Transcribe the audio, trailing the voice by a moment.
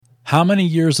How many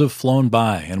years have flown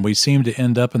by, and we seem to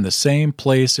end up in the same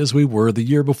place as we were the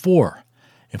year before?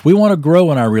 If we want to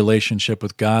grow in our relationship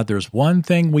with God, there's one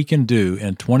thing we can do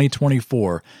in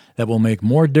 2024 that will make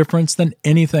more difference than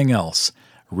anything else.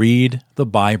 Read the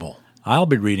Bible. I'll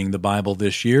be reading the Bible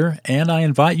this year, and I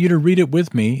invite you to read it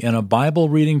with me in a Bible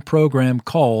reading program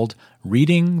called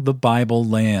Reading the Bible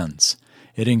Lands.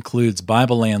 It includes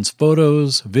Bible Lands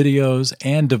photos, videos,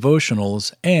 and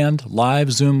devotionals, and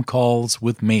live Zoom calls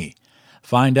with me.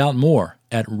 Find out more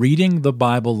at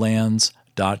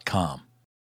readingthebiblelands.com.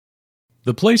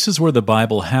 The places where the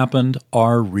Bible happened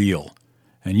are real,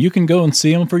 and you can go and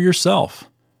see them for yourself.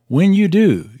 When you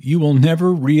do, you will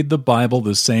never read the Bible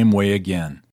the same way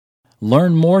again.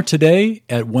 Learn more today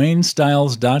at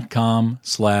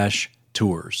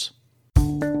waynestyles.com/tours.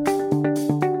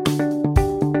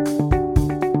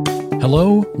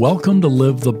 Hello, welcome to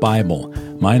Live the Bible.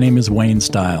 My name is Wayne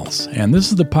Stiles, and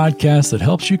this is the podcast that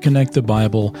helps you connect the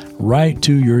Bible right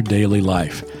to your daily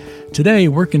life. Today,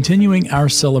 we're continuing our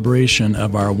celebration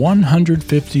of our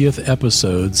 150th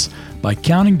episodes by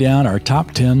counting down our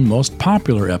top 10 most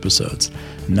popular episodes.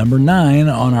 Number 9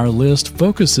 on our list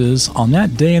focuses on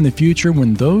that day in the future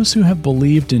when those who have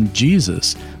believed in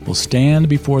Jesus will stand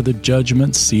before the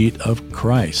judgment seat of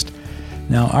Christ.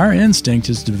 Now, our instinct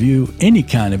is to view any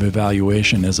kind of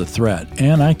evaluation as a threat,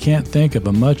 and I can't think of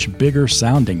a much bigger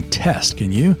sounding test,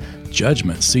 can you?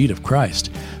 Judgment seat of Christ.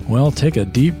 Well, take a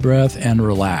deep breath and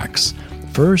relax.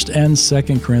 1 and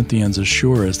 2 Corinthians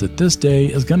assure us that this day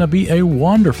is going to be a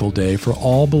wonderful day for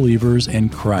all believers in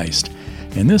Christ.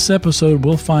 In this episode,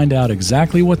 we'll find out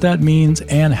exactly what that means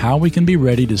and how we can be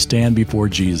ready to stand before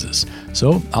Jesus.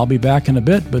 So, I'll be back in a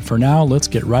bit, but for now, let's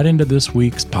get right into this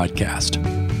week's podcast.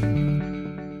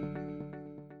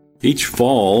 Each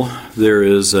fall, there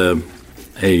is a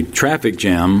traffic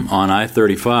jam on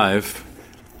I-35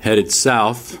 headed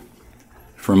south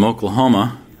from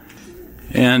Oklahoma.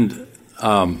 And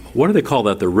what do they call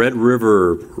that? The Red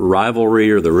River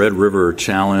Rivalry or the Red River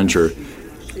Challenge or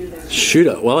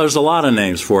Shootout. Well, there's a lot of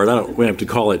names for it. We have to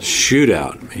call it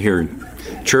Shootout here in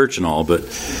church and all, but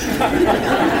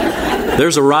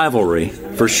there's a rivalry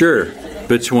for sure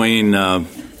between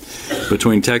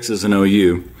Texas and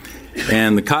OU.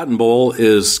 And the Cotton Bowl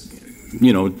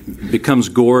becomes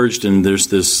gorged, and there's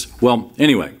this,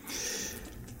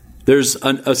 there's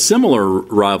a similar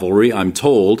rivalry, I'm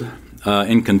told,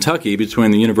 in Kentucky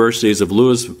between the universities of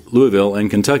Louisville and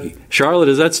Kentucky. Charlotte,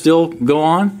 does that still go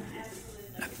on?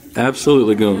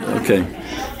 Absolutely go. Okay.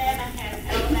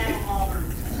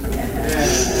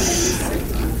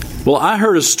 Well, I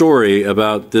heard a story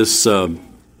about this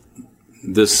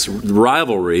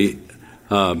rivalry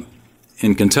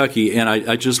in Kentucky, and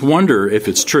I just wonder if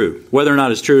it's true. Whether or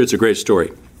not it's true, it's a great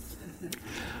story.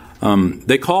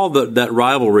 They call that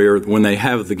rivalry, or when they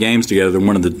have the games together,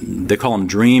 they call them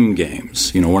dream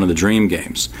games. One of the dream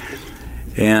games.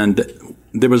 And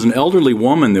there was an elderly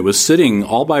woman that was sitting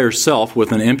all by herself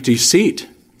with an empty seat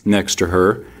next to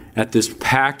her at this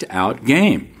packed out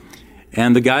game.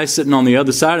 And the guy sitting on the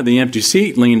other side of the empty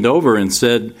seat leaned over and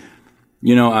said,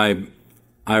 I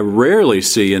rarely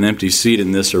see an empty seat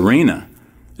in this arena,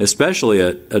 especially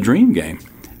at a dream game.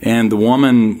 And the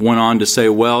woman went on to say,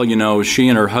 well, she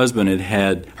and her husband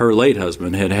her late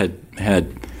husband had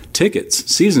tickets,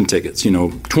 season tickets,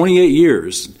 28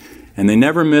 years, and they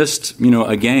never missed,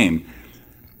 a game.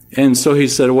 And so he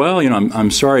said, well,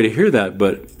 I'm sorry to hear that,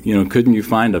 but, couldn't you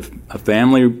find a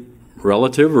family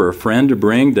relative or a friend to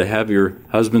bring to have your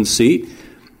husband's seat?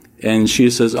 And she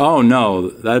says, oh, no,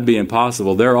 that'd be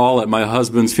impossible. They're all at my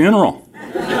husband's funeral.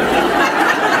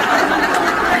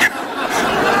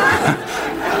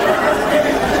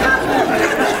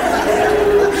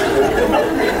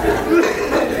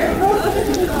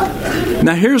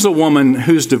 Now, here's a woman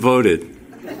who's devoted.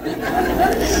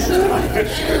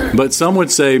 But some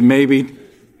would say maybe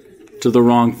to the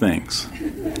wrong things.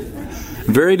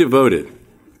 Very devoted,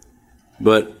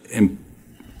 but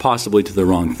possibly to the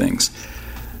wrong things.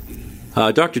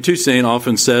 Dr. Toussaint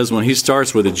often says when he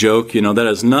starts with a joke, that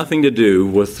has nothing to do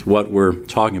with what we're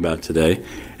talking about today.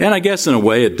 And I guess in a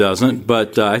way it doesn't,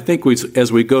 but I think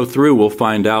as we go through, we'll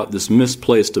find out this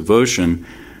misplaced devotion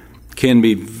can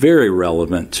be very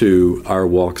relevant to our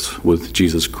walks with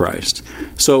Jesus Christ.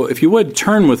 So if you would,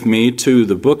 turn with me to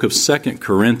the book of 2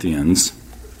 Corinthians.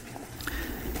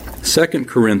 2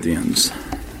 Corinthians.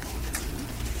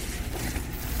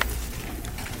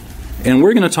 And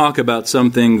we're going to talk about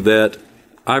something that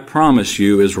I promise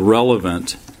you is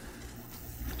relevant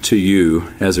to you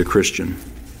as a Christian.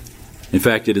 In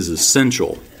fact, it is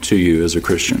essential to you as a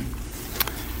Christian.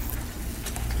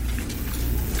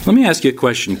 Let me ask you a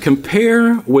question.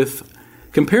 Compare with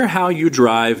compare how you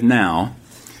drive now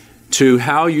to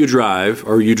how you drive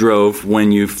or you drove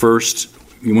when you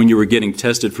were getting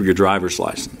tested for your driver's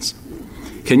license.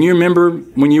 Can you remember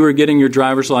when you were getting your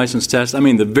driver's license test? I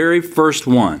mean, the very first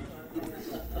one.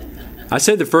 I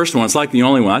say the first one. It's like the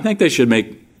only one. I think they should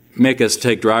make us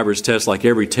take driver's tests like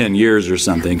every 10 years or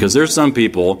something, because there's some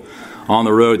people on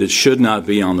the road that should not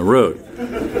be on the road.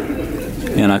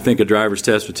 And I think a driver's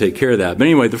test would take care of that. But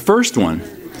anyway, the first one,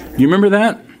 you remember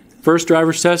that? First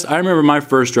driver's test? I remember my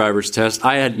first driver's test.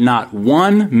 I had not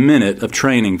 1 minute of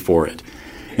training for it.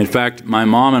 In fact, my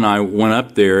mom and I went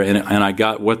up there, and I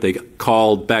got what they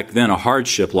called back then a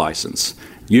hardship license.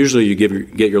 Usually you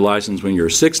get your license when you're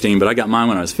 16, but I got mine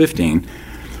when I was 15.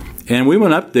 And we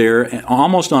went up there and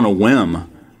almost on a whim.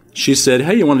 She said,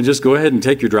 "Hey, you want to just go ahead and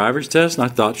take your driver's test?" And I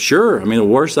thought, sure. I mean, the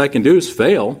worst I can do is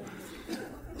fail.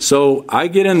 So I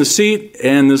get in the seat,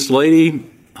 and this lady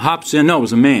hops in. No, it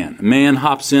was a man. A man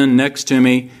hops in next to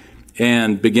me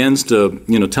and begins to,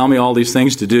 tell me all these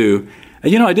things to do.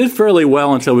 And, I did fairly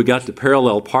well until we got to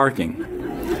parallel parking.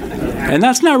 And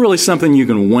that's not really something you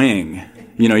can wing.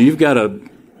 You've got to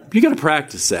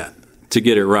practice that to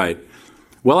get it right.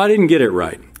 Well, I didn't get it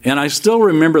right. And I still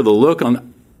remember the look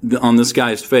on this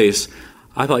guy's face.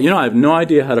 I thought, I have no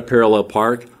idea how to parallel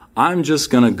park. I'm just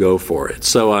going to go for it.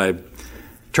 So I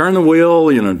turned the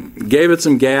wheel, gave it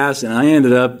some gas, and I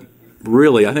ended up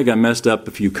I think I messed up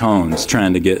a few cones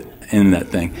trying to get in that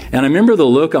thing. And I remember the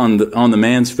look on the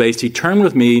man's face. He turned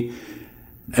with me,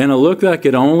 and a look that I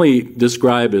could only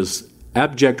describe as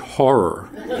abject horror.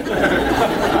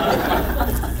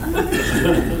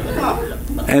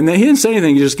 And then he didn't say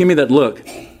anything. He just gave me that look,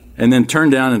 and then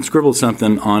turned down and scribbled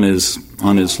something on his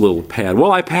little pad.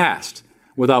 Well, I passed.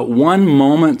 Without 1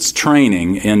 moment's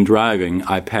training in driving,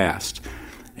 I passed.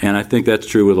 And I think that's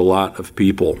true with a lot of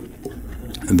people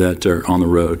that are on the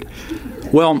road.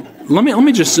 Well, let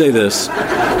me just say this.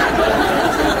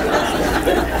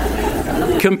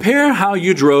 Compare how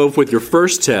you drove with your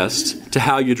first test to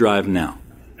how you drive now.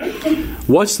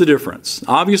 What's the difference?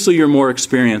 Obviously, you're more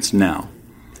experienced now.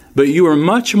 But you were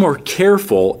much more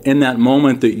careful in that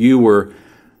moment that you were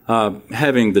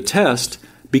having the test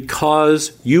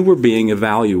because you were being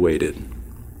evaluated.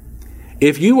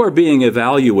 If you are being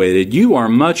evaluated, you are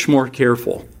much more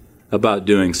careful about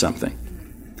doing something.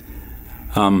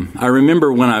 I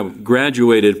remember when I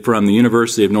graduated from the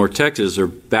University of North Texas, or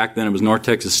back then it was North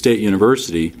Texas State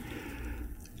University,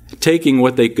 taking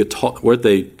what they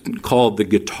called the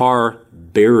guitar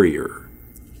barrier.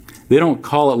 They don't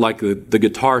call it like the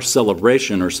guitar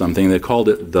celebration or something. They called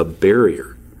it the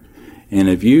barrier. And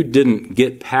if you didn't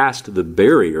get past the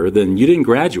barrier, then you didn't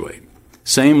graduate.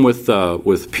 Same with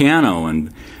piano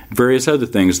and various other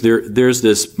things. There's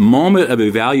this moment of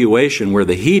evaluation where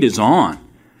the heat is on.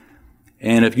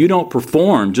 And if you don't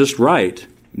perform just right,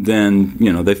 then,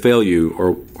 they fail you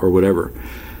or whatever.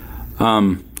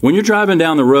 When you're driving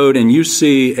down the road and you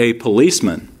see a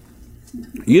policeman,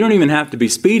 you don't even have to be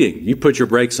speeding. You put your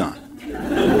brakes on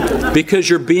because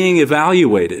you're being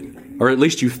evaluated, or at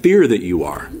least you fear that you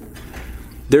are.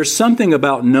 There's something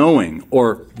about knowing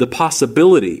or the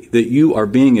possibility that you are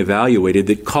being evaluated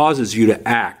that causes you to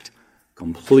act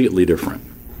completely different.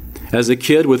 As a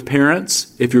kid with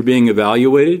parents, if you're being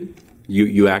evaluated,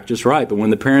 you act just right. But when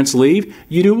the parents leave,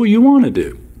 you do what you want to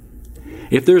do.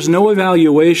 If there's no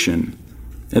evaluation,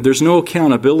 if there's no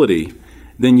accountability,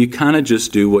 then you kind of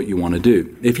just do what you want to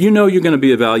do. If you know you're going to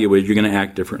be evaluated, you're going to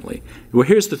act differently. Well,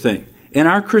 here's the thing. In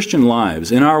our Christian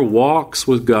lives, in our walks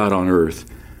with God on earth,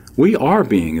 we are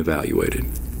being evaluated.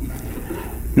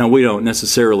 Now, we don't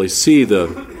necessarily see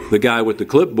the guy with the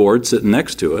clipboard sitting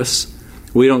next to us.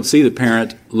 We don't see the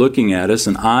parent looking at us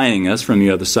and eyeing us from the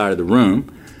other side of the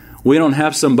room. We don't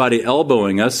have somebody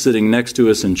elbowing us sitting next to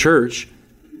us in church.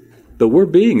 But we're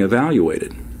being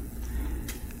evaluated.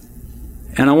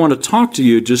 And I want to talk to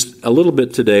you just a little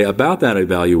bit today about that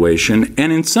evaluation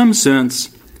and in some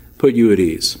sense put you at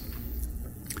ease.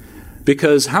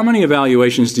 Because how many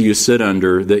evaluations do you sit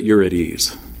under that you're at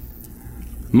ease?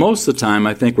 Most of the time,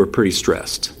 I think we're pretty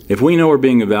stressed. If we know we're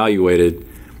being evaluated,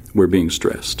 we're being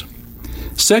stressed.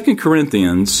 2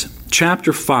 Corinthians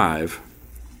chapter 5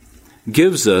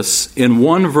 gives us in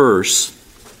one verse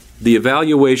the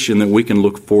evaluation that we can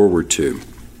look forward to.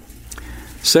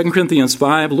 2 Corinthians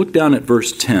 5, look down at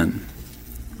verse 10.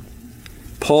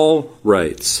 Paul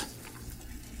writes,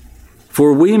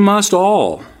 "For we must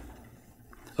all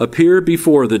appear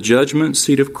before the judgment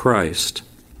seat of Christ,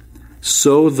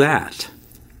 so that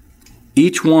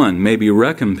each one may be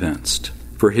recompensed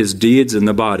for his deeds in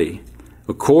the body,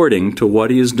 according to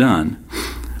what he has done,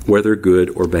 whether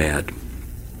good or bad."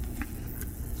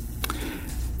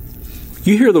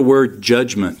 You hear the word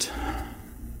judgment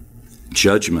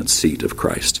seat of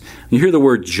Christ. You hear the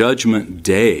word judgment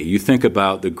day. You think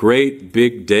about the great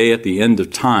big day at the end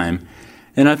of time.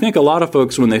 And I think a lot of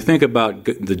folks, when they think about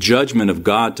the judgment of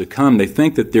God to come, they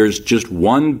think that there's just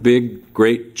one big,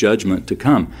 great judgment to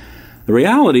come. The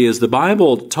reality is the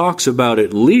Bible talks about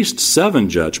at least 7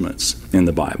 judgments in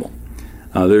the Bible.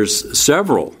 There's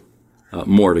several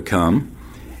more to come.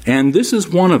 And this is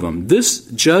one of them. This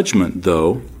judgment,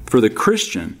 though, for the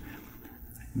Christian,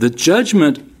 the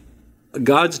judgment,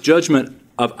 God's judgment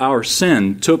of our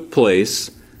sin took place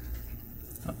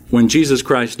when Jesus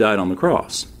Christ died on the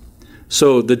cross.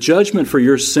 So the judgment for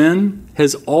your sin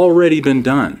has already been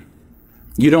done.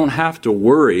 You don't have to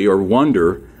worry or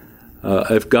wonder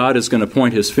if God is going to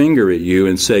point his finger at you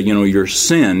and say, your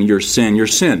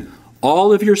sin.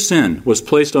 All of your sin was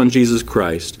placed on Jesus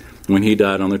Christ when he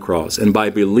died on the cross. And by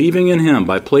believing in him,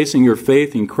 by placing your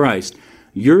faith in Christ,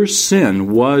 your sin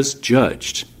was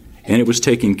judged and it was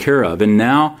taken care of. And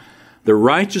now the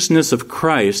righteousness of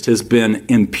Christ has been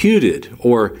imputed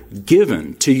or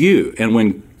given to you. And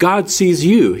when God sees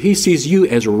you, he sees you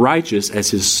as righteous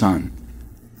as his Son.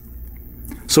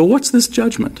 So what's this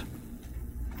judgment?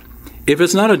 If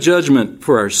it's not a judgment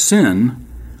for our sin,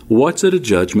 what's it a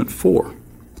judgment for?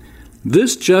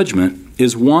 This judgment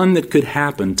is one that could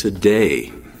happen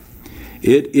today.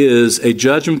 It is a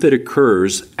judgment that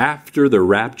occurs after the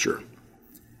rapture.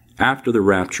 After the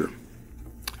rapture.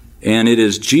 And it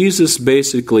is Jesus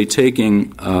basically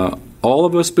taking all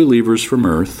of us believers from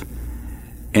earth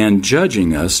and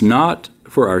judging us, not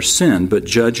for our sin, but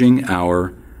judging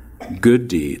our good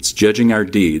deeds, judging our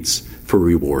deeds for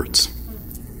rewards.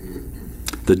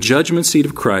 The judgment seat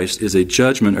of Christ is a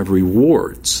judgment of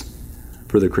rewards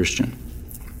for the Christian.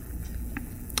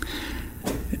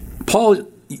 Paul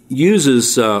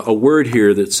uses a word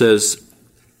here that says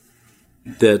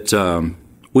that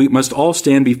we must all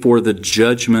stand before the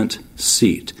judgment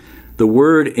seat. The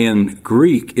word in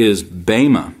Greek is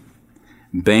bema.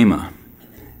 Bema.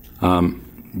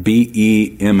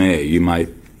 B-E-M-A. You might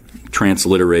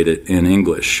transliterate it in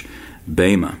English.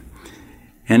 Bema.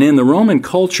 And in the Roman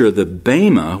culture, the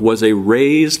bema was a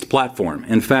raised platform.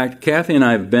 In fact, Kathy and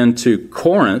I have been to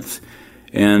Corinth,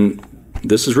 and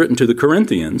this is written to the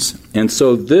Corinthians. And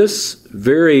so this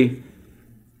very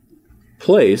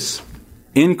place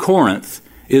in Corinth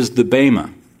is the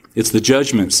bema. It's the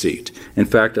judgment seat. In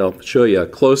fact, I'll show you a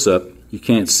close-up. You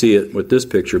can't see it with this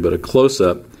picture, but a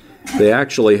close-up. They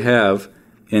actually have,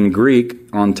 in Greek,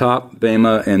 on top,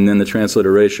 bema, and then the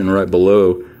transliteration right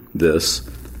below this.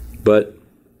 But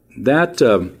that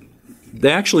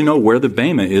they actually know where the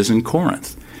bema is in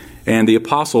Corinth. And the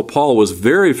Apostle Paul was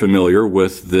very familiar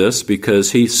with this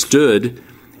because he stood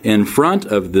in front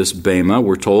of this bema,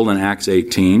 we're told in Acts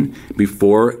 18,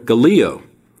 before Gallio.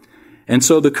 And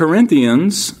so the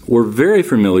Corinthians were very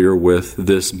familiar with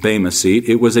this bema seat.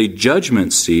 It was a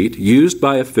judgment seat used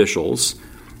by officials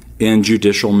in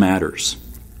judicial matters.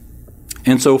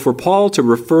 And so for Paul to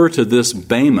refer to this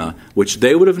bema, which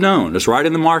they would have known, it's right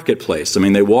in the marketplace. I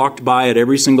mean, they walked by it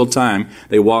every single time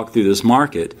they walked through this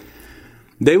market.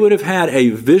 They would have had a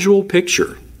visual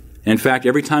picture. In fact,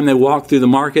 every time they walked through the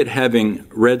market, having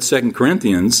read 2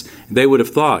 Corinthians, they would have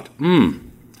thought,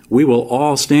 we will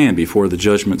all stand before the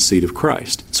judgment seat of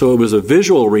Christ. So it was a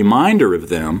visual reminder of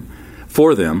them,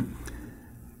 for them,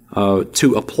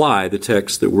 to apply the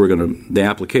text that the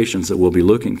applications that we'll be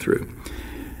looking through.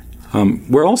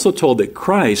 We're also told that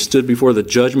Christ stood before the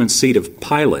judgment seat of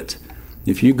Pilate.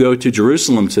 If you go to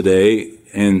Jerusalem today,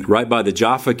 and right by the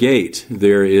Jaffa Gate,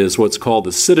 there is what's called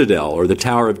the Citadel, or the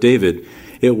Tower of David.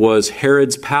 It was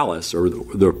Herod's palace, or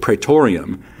the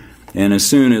Praetorium. And as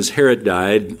soon as Herod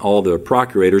died, all the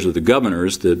procurators or the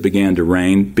governors that began to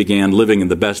reign began living in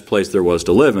the best place there was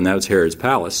to live, and that was Herod's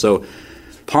palace. So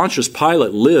Pontius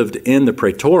Pilate lived in the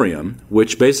Praetorium,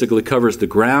 which basically covers the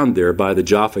ground there by the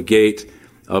Jaffa Gate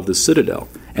of the Citadel.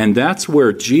 And that's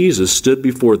where Jesus stood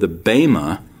before the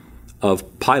bema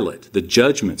of Pilate, the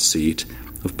judgment seat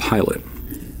of Pilate.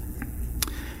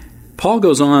 Paul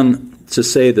goes on to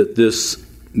say that this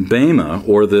bema,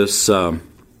 or this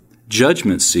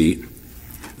judgment seat,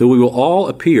 that we will all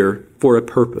appear for a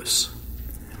purpose,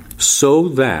 so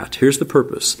that, here's the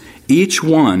purpose, each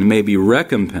one may be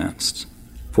recompensed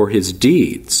for his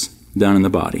deeds done in the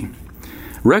body.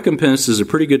 Recompense is a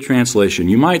pretty good translation.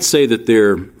 You might say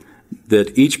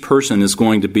that each person is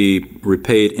going to be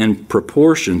repaid in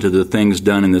proportion to the things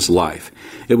done in this life.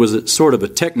 It was sort of a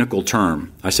technical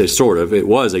term. I say sort of. It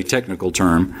was a technical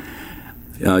term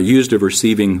used of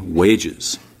receiving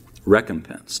wages,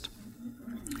 recompensed.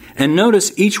 And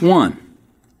notice each one,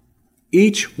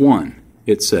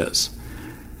 it says.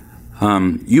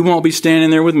 You won't be standing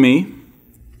there with me.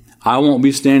 I won't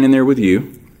be standing there with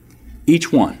you.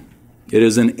 Each one. It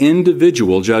is an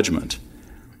individual judgment.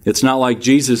 It's not like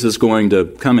Jesus is going to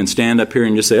come and stand up here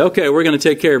and just say, okay, we're going to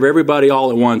take care of everybody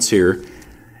all at once here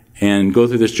and go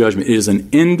through this judgment. It is an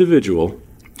individual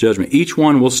judgment. Each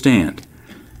one will stand.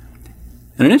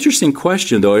 And an interesting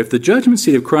question, though, if the judgment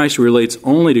seat of Christ relates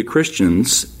only to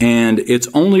Christians and it's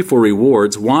only for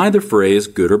rewards, why the phrase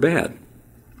good or bad?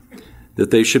 That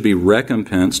they should be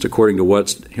recompensed according to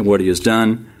what he has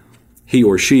done, he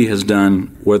or she has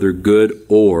done, whether good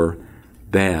or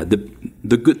bad.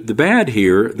 The good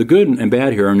and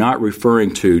bad here are not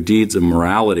referring to deeds of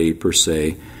morality per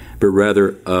se, but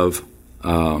rather of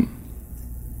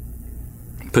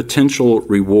potential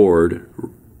reward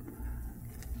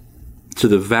to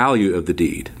the value of the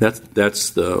deed. That's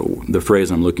the phrase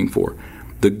I'm looking for.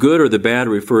 The good or the bad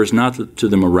refers not to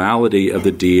the morality of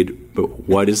the deed, but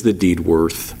what is the deed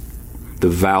worth? The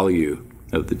value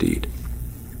of the deed.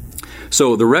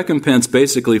 So the recompense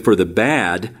basically for the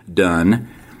bad done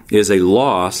is a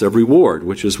loss of reward,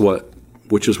 which is what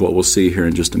we'll see here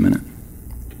in just a minute.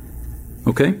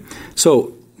 Okay?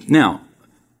 So now,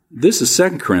 this is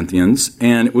 2 Corinthians,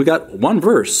 and we got one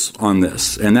verse on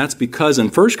this, and that's because in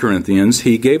 1 Corinthians,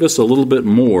 he gave us a little bit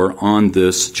more on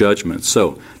this judgment.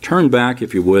 So turn back,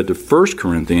 if you would, to 1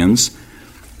 Corinthians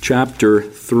chapter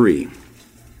 3,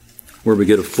 where we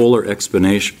get a fuller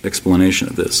explanation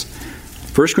of this.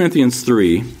 1 Corinthians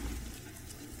 3,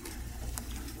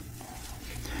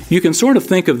 you can sort of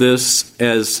think of this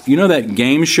as, you know that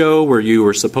game show where you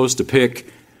were supposed to pick,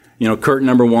 curtain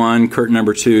number 1, curtain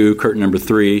number 2, curtain number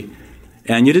 3,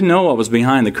 and you didn't know what was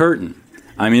behind the curtain.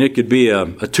 I mean, it could be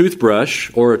a toothbrush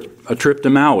or a trip to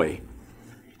Maui.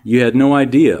 You had no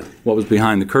idea what was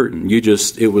behind the curtain.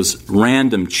 It was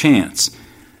random chance.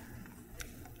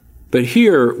 But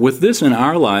here, with this in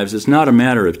our lives, it's not a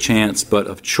matter of chance, but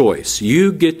of choice.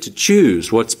 You get to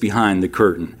choose what's behind the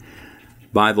curtain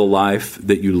by the life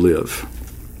that you live.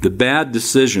 The bad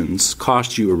decisions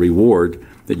cost you a reward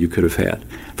that you could have had.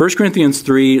 1 Corinthians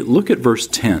 3, look at verse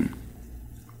 10.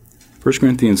 1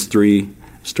 Corinthians 3,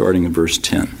 starting in verse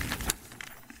 10.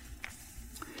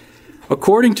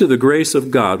 According to the grace of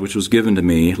God which was given to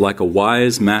me, like a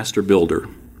wise master builder,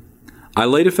 I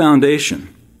laid a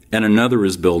foundation, and another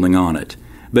is building on it.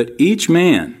 But each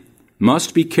man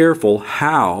must be careful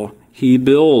how he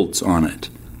builds on it.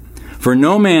 For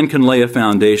no man can lay a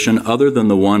foundation other than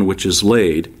the one which is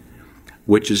laid,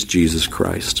 which is Jesus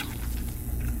Christ.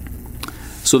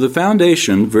 So the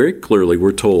foundation, very clearly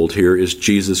we're told here, is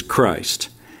Jesus Christ.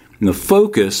 And the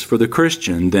focus for the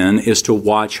Christian then is to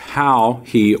watch how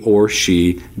he or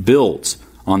she builds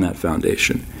on that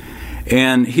foundation.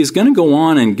 And he's going to go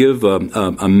on and give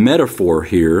a metaphor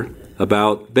here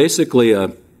about basically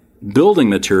building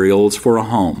materials for a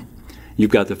home.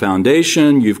 You've got the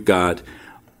foundation, you've got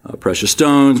precious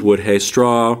stones, wood, hay,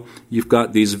 straw. You've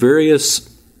got these various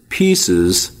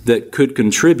pieces that could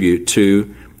contribute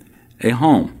to a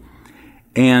home.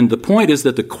 And the point is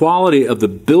that the quality of the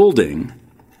building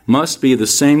must be the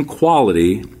same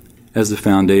quality as the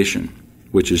foundation,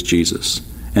 which is Jesus.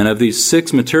 And of these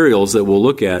 6 materials that we'll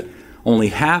look at, only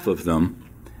half of them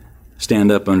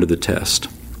stand up under the test.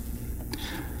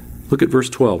 Look at verse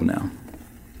 12 now.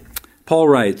 Paul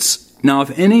writes, "Now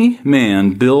if any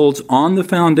man builds on the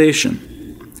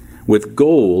foundation with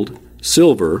gold,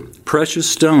 silver, precious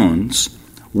stones,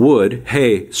 wood,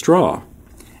 hay, straw,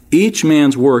 each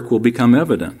man's work will become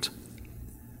evident,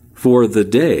 for the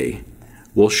day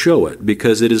will show it,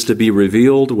 because it is to be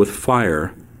revealed with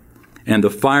fire, and the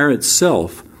fire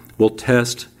itself will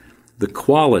test the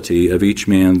quality of each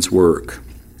man's work."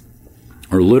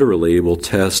 Or literally, will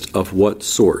test of what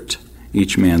sort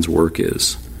each man's work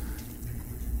is.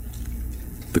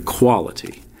 The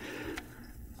quality.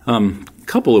 A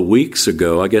couple of weeks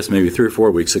ago, I guess maybe 3 or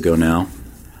 4 weeks ago now,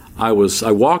 I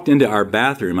walked into our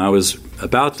bathroom. I was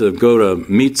about to go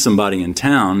to meet somebody in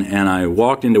town, and I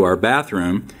walked into our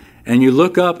bathroom, and you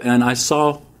look up, and I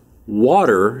saw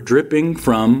water dripping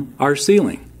from our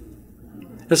ceiling.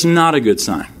 That's not a good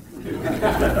sign.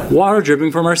 Water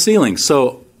dripping from our ceiling.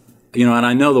 So, and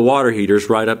I know the water heater's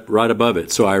right above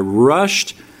it. So I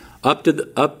rushed up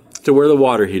to where the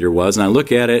water heater was, and I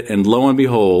look at it, and lo and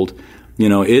behold,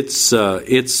 it's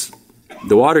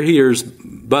the water heater's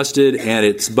busted, and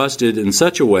it's busted in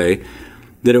such a way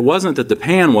that it wasn't that the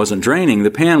pan wasn't draining.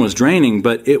 The pan was draining,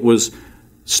 but it was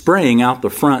spraying out the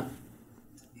front,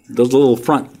 the little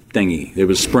front thingy. It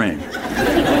was spraying.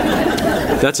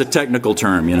 That's a technical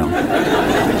term,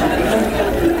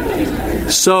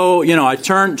 So, I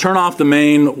turn off the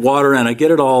main water, and I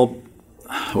get it all.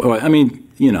 I mean,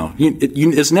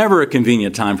 it's never a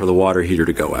convenient time for the water heater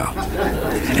to go out.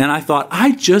 And I thought,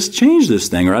 I just changed this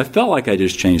thing, or I felt like I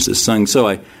just changed this thing.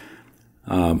 So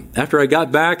after I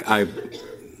got back, I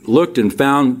looked and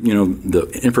found,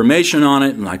 the information on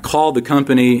it, and I called the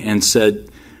company and said,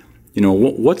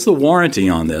 what's the warranty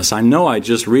on this? I know I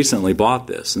just recently bought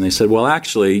this. And they said, well,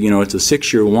 actually, it's a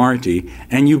 6-year warranty,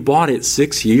 and you bought it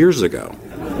 6 years ago.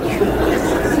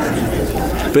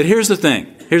 But here's the thing.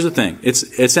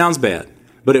 It sounds bad,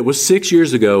 but it was 6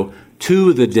 years ago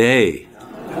to the day.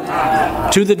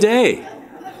 To the day.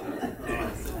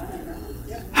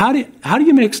 How do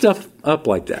you make stuff up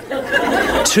like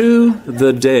that? To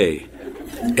the day.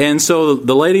 And so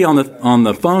the lady on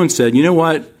the phone said, "You know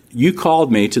what? You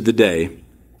called me to the day.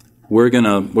 We're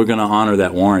gonna honor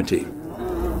that warranty."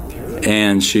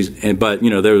 And but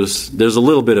there's a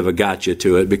little bit of a gotcha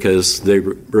to it because they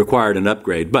required an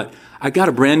upgrade. But I got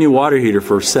a brand new water heater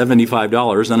for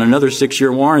 $75 and another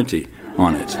 6-year warranty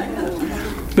on it.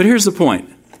 But here's the point: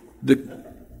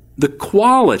 the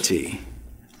quality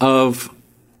of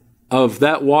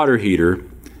that water heater,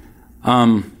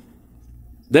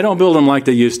 they don't build them like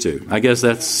they used to. I guess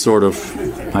that's sort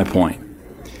of my point.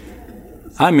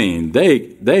 I mean,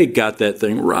 they got that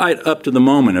thing right up to the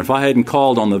moment. If I hadn't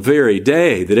called on the very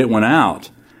day that it went out,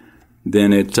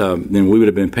 then we would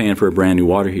have been paying for a brand new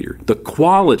water heater. The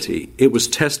quality, it was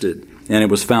tested and it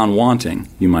was found wanting,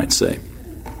 you might say.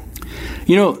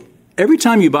 Every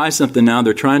time you buy something now,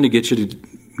 they're trying to get you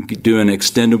to do an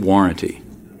extended warranty.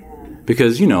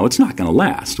 Because, it's not going to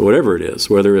last, whatever it is.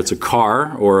 Whether it's a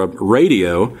car or a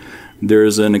radio,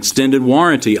 there's an extended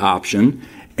warranty option,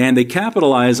 and they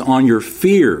capitalize on your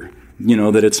fear,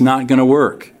 that it's not going to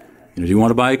work. Do you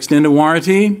want to buy extended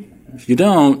warranty? If you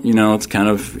don't,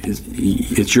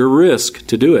 it's your risk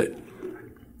to do it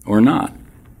or not.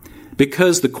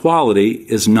 Because the quality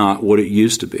is not what it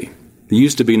used to be. There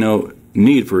used to be no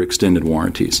need for extended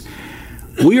warranties.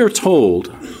 We are told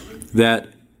that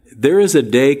there is a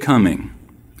day coming,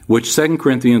 which 2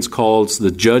 Corinthians calls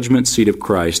the judgment seat of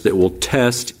Christ, that will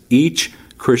test each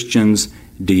Christian's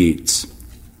deeds.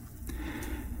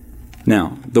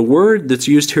 Now, the word that's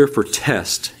used here for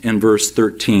test in verse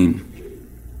 13,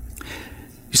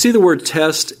 you see the word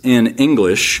test in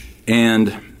English,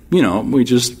 and, we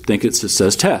just think it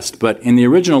says test. But in the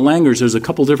original language, there's a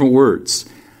couple different words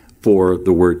for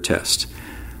the word test.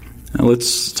 Now,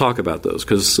 let's talk about those,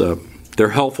 because they're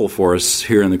helpful for us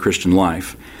here in the Christian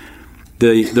life.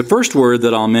 The first word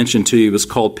that I'll mention to you is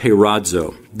called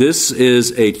peirazo. This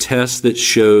is a test that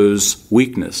shows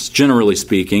weakness. Generally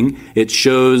speaking, it's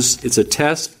a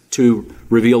test to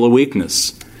reveal a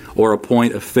weakness or a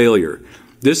point of failure.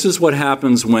 This is what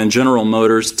happens when General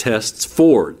Motors tests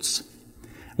Fords.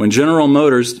 When General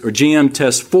Motors or GM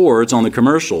tests Fords on the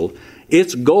commercial,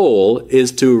 its goal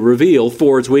is to reveal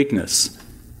Ford's weakness,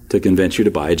 to convince you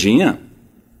to buy a GM.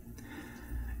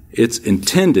 It's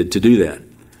intended to do that.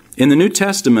 In the New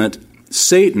Testament,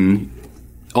 Satan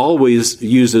always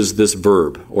uses this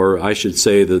verb, or I should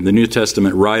say the New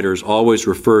Testament writers always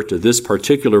refer to this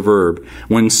particular verb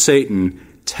when Satan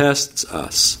tests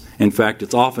us. In fact,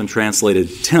 it's often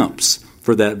translated tempts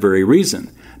for that very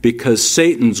reason, because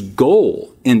Satan's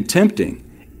goal in tempting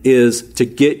is to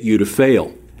get you to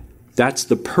fail. That's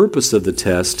the purpose of the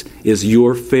test, is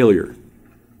your failure.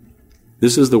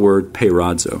 This is the word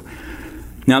peirazo.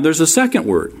 Now, there's a second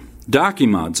word,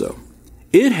 dokimazo.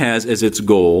 It has as its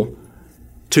goal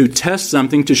to test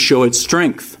something to show its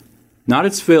strength. Not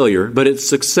its failure, but its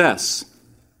success.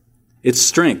 Its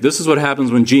strength. This is what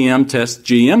happens when GM tests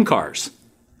GM cars,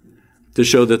 to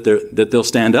show that they'll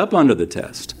stand up under the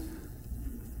test.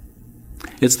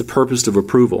 It's the purpose of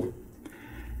approval.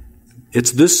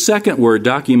 It's this second word,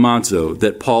 dokimazo,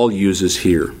 that Paul uses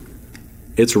here.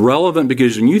 It's relevant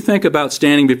because when you think about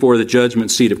standing before the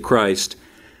judgment seat of Christ,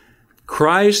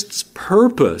 Christ's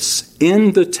purpose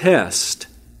in the test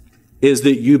is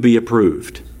that you be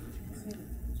approved.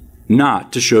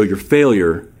 Not to show your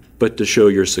failure, but to show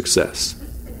your success.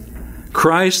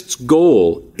 Christ's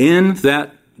goal in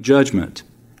that judgment,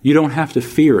 you don't have to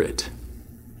fear it.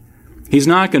 He's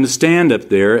not going to stand up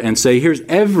there and say, here's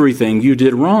everything you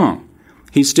did wrong.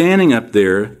 He's standing up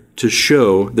there to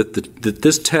show that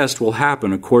this test will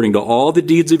happen according to all the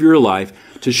deeds of your life,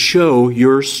 to show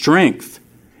your strength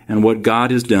and what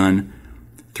God has done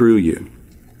through you.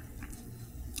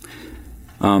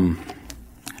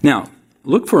 Now,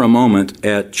 look for a moment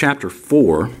at chapter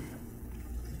 4.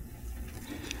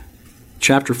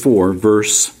 Chapter 4,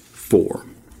 verse 4.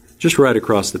 Just right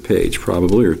across the page,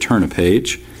 probably, or turn a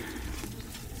page.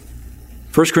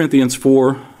 1 Corinthians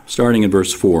 4, starting in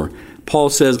verse 4. Paul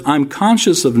says, I'm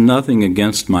conscious of nothing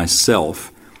against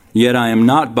myself, yet I am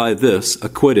not by this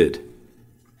acquitted.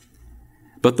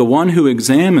 But the one who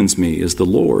examines me is the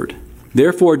Lord.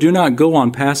 Therefore do not go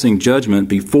on passing judgment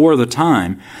before the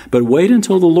time, but wait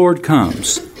until the Lord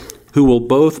comes, who will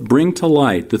both bring to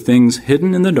light the things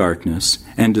hidden in the darkness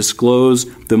and disclose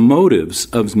the motives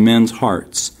of men's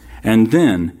hearts. And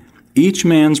then each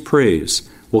man's praise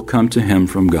will come to him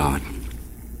from God.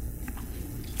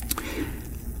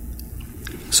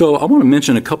 So I want to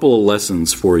mention a couple of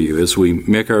lessons for you as we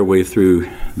make our way through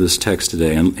this text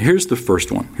today. And here's the first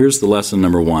one. Here's the lesson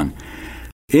number one.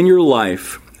 In your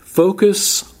life,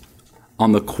 focus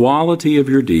on the quality of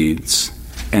your deeds,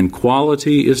 and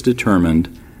quality is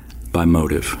determined by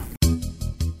motive.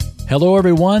 Hello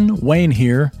everyone, Wayne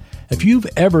here. If you've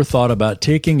ever thought about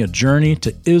taking a journey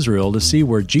to Israel to see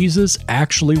where Jesus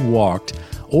actually walked,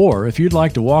 or if you'd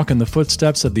like to walk in the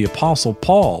footsteps of the Apostle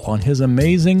Paul on his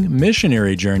amazing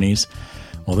missionary journeys,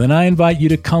 well then I invite you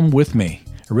to come with me.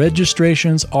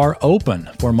 Registrations are open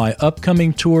for my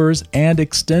upcoming tours and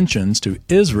extensions to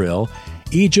Israel,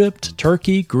 Egypt,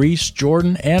 Turkey, Greece,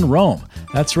 Jordan, and Rome.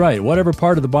 That's right, whatever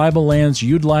part of the Bible lands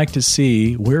you'd like to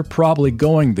see, we're probably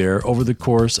going there over the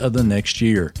course of the next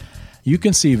year. You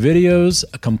can see videos,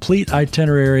 complete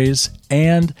itineraries,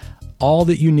 and all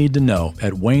that you need to know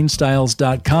at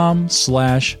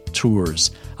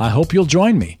waynestiles.com/tours. I hope you'll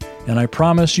join me, and I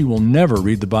promise you will never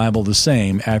read the Bible the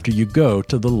same after you go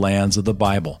to the lands of the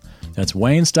Bible. That's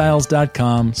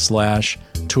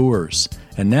waynestiles.com/tours.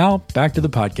 And now, back to the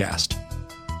podcast.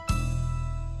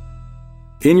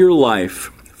 In your life,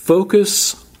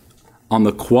 focus on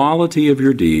the quality of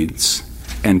your deeds,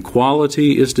 and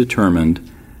quality is determined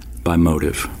by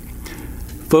motive.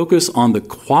 Focus on the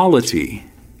quality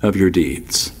of your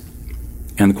deeds,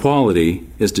 and quality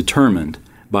is determined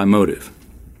by motive.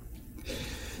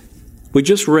 We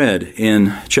just read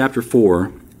in chapter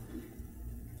 4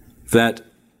 that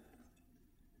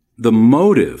the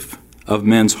motive of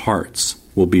men's hearts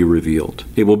will be revealed.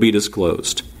 It will be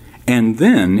disclosed. And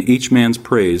then each man's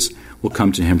praise will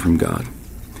come to him from God.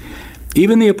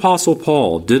 Even the Apostle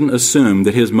Paul didn't assume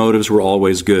that his motives were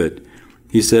always good.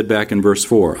 He said back in verse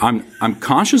 4, I'm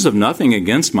conscious of nothing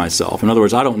against myself. In other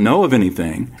words, I don't know of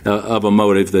anything of a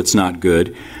motive that's not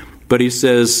good. But he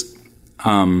says,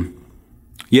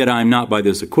 yet I am not by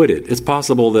this acquitted. It's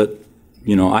possible that,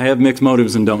 I have mixed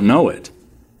motives and don't know it.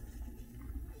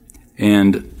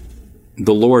 And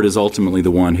the Lord is ultimately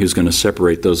the one who's going to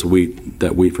separate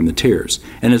that wheat from the tares.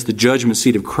 And it's the judgment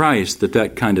seat of Christ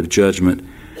that kind of judgment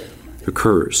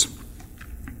occurs.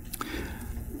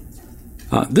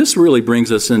 This really brings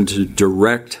us into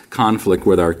direct conflict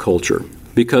with our culture,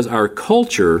 because our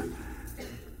culture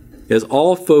is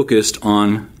all focused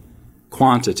on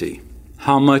quantity.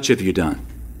 How much have you done?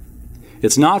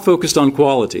 It's not focused on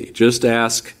quality. Just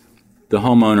ask the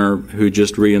homeowner who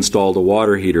just reinstalled a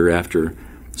water heater after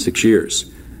 6 years.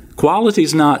 Quality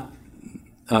is not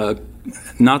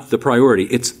the priority.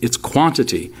 It's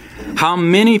quantity. How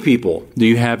many people do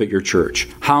you have at your church?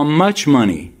 How much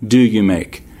money do you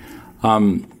make? How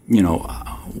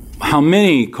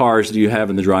many cars do you have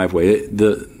in the driveway?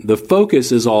 The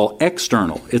focus is all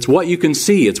external. It's what you can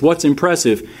see. It's what's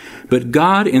impressive. But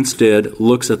God instead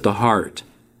looks at the heart.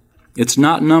 It's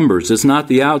not numbers. It's not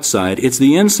the outside. It's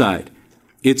the inside.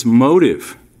 It's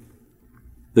motive.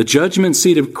 The judgment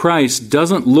seat of Christ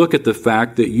doesn't look at the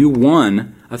fact that you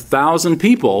won 1,000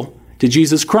 people to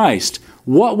Jesus Christ.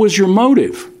 What was your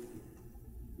motive?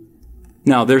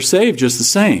 Now, they're saved just the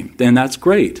same, and that's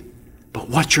great. But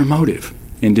what's your motive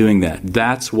in doing that?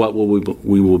 That's what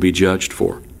we will be judged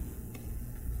for.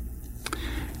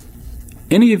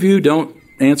 Any of you, don't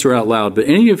answer out loud, but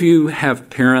any of you have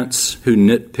parents who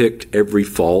nitpicked every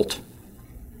fault?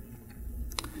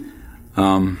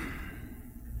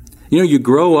 You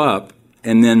grow up,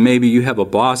 and then maybe you have a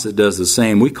boss that does the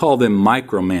same. We call them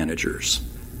micromanagers,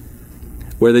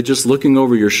 where they're just looking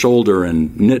over your shoulder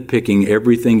and nitpicking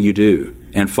everything you do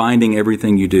and finding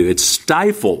everything you do. It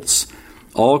stifles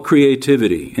all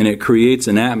creativity, and it creates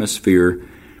an atmosphere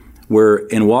where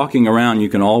in walking around you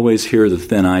can always hear the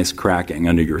thin ice cracking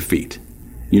under your feet.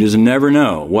 You just never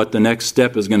know what the next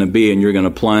step is going to be, and you're going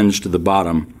to plunge to the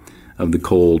bottom of the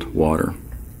cold water.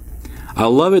 I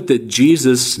love it that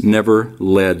Jesus never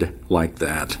led like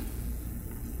that.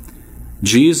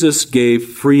 Jesus gave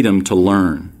freedom to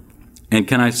learn. And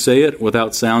can I say it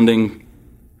without sounding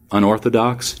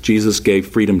unorthodox? Jesus gave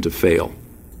freedom to fail.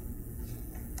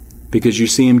 Because you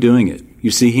see him doing it.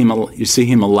 You see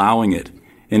him allowing it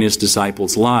in his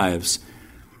disciples' lives.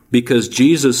 Because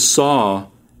Jesus saw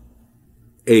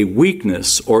a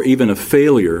weakness or even a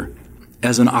failure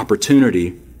as an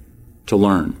opportunity to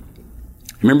learn.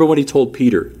 Remember what he told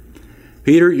Peter.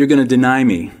 Peter, you're going to deny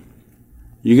me.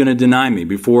 You're going to deny me.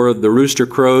 Before the rooster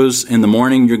crows in the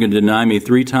morning, you're going to deny me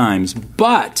 3 times.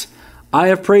 But I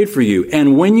have prayed for you,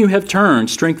 and when you have turned,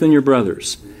 strengthen your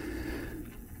brothers.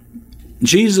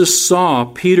 Jesus saw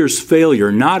Peter's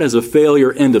failure not as a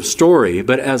failure, end of story,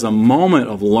 but as a moment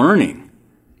of learning.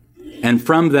 And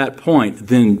from that point,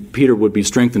 then Peter would be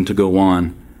strengthened to go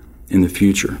on in the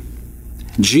future.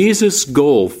 Jesus'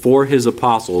 goal for his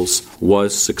apostles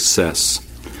was success.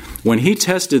 When he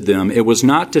tested them, it was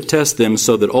not to test them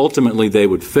so that ultimately they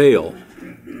would fail,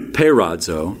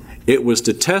 peirazo. It was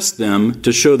to test them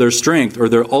to show their strength or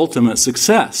their ultimate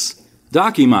success,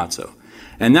 dokimazo.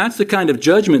 And that's the kind of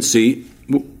judgment seat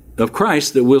of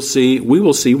Christ that we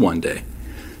will see one day.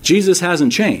 Jesus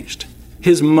hasn't changed.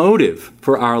 His motive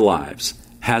for our lives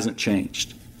hasn't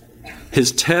changed.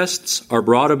 His tests are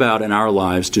brought about in our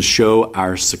lives to show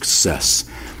our success.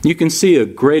 You can see a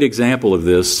great example of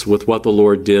this with what the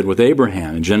Lord did with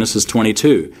Abraham in Genesis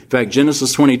 22. In fact,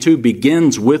 Genesis 22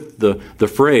 begins with the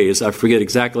phrase, I forget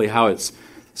exactly how it's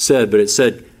said, but it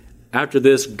said, after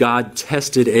this, God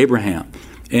tested Abraham.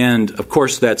 And, of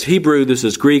course, that's Hebrew, this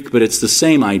is Greek, but it's the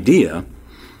same idea,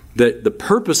 that the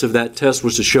purpose of that test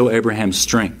was to show Abraham's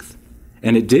strength.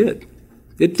 And it did.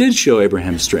 It did show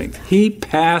Abraham's strength. He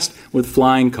passed with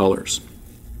flying colors.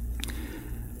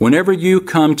 Whenever you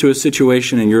come to a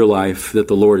situation in your life that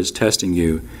the Lord is testing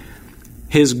you,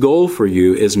 His goal for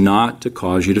you is not to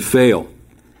cause you to fail.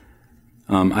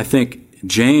 I think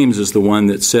James is the one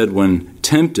that said when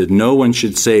tempted, no one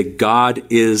should say, God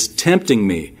is tempting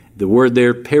me. The word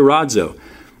there, peirazo.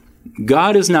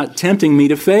 God is not tempting me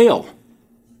to fail.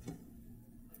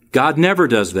 God never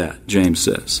does that, James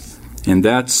says. And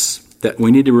that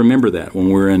we need to remember that when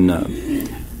we're in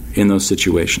those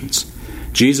situations.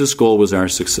 Jesus' goal was our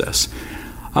success.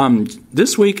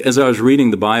 This week, as I was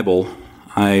reading the Bible,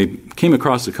 I came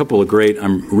across a couple of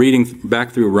I'm reading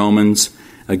back through Romans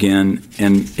again,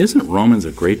 and isn't Romans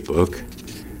a great book?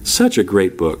 Such a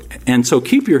great book. And so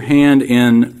keep your hand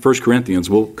in 1 Corinthians.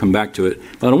 We'll come back to it.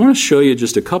 But I want to show you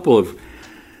just a couple of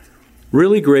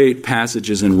really great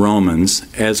passages in Romans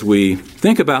as we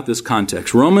think about this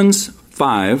context. Romans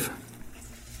 5.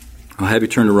 I'll have you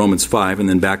turn to Romans 5 and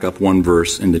then back up one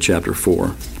verse into chapter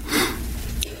 4.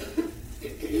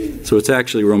 So it's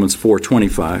actually Romans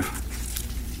 4:25.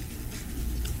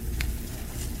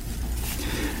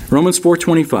 Romans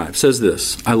 4:25 says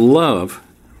this. I love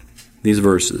these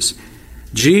verses.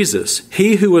 Jesus,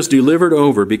 He who was delivered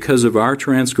over because of our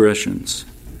transgressions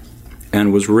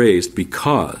and was raised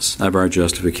because of our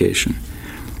justification.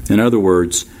 In other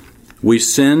words, we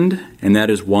sinned, and that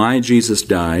is why Jesus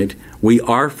died. We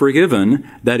are forgiven.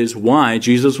 That is why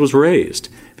Jesus was raised.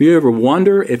 If you ever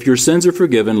wonder if your sins are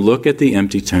forgiven, look at the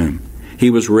empty tomb. He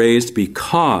was raised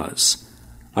because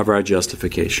of our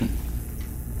justification.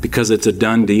 Because it's a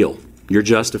done deal. You're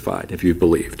justified if you've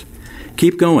believed.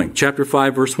 Keep going. Chapter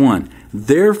 5, verse 1.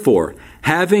 Therefore,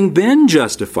 having been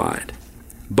justified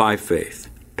by faith,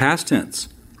 past tense,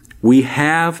 we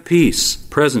have peace,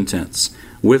 present tense,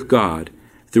 with God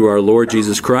through our Lord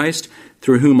Jesus Christ,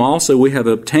 through whom also we have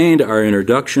obtained our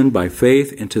introduction by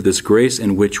faith into this grace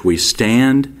in which we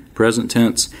stand, present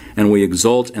tense, and we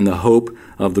exult in the hope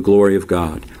of the glory of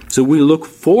God. So we look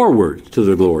forward to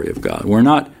the glory of God. We're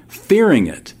not fearing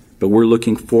it, but we're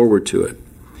looking forward to it.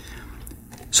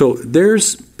 So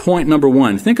there's point number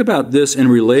 1. Think about this in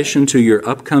relation to your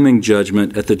upcoming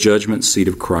judgment at the judgment seat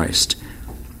of Christ.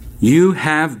 You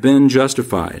have been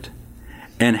justified.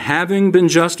 And having been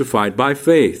justified by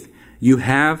faith, you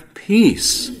have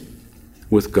peace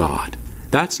with God.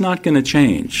 That's not going to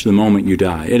change the moment you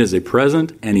die. It is a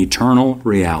present and eternal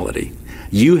reality.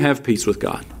 You have peace with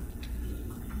God.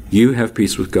 You have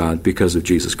peace with God because of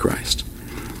Jesus Christ.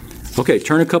 Okay,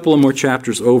 turn a couple of more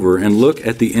chapters over and look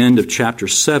at the end of chapter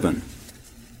 7.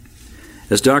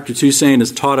 As Dr. Toussaint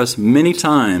has taught us many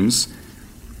times,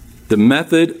 the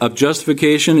method of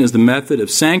justification is the method of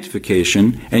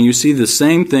sanctification, and you see the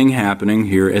same thing happening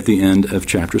here at the end of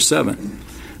chapter 7.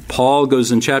 Paul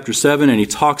goes in chapter 7 and he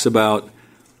talks about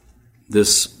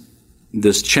this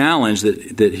challenge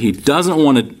that he doesn't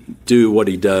want to do what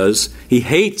he does. He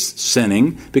hates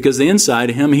sinning because the inside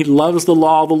of him, he loves the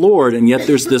law of the Lord, and yet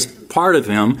there's this part of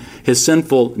him, his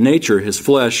sinful nature, his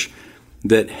flesh,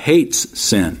 that hates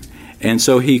sin. And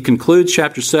so he concludes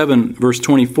chapter 7, verse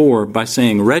 24, by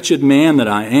saying, Wretched man that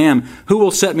I am, who will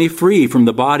set me free from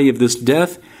the body of this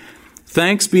death?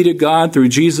 Thanks be to God through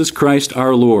Jesus Christ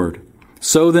our Lord.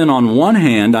 So then on one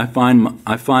hand, I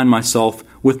find myself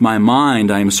with my mind,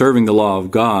 I am serving the law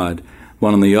of God, but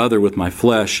on the other, with my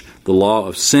flesh, the law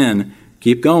of sin.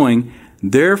 Keep going.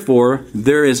 Therefore,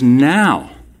 there is now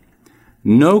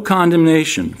no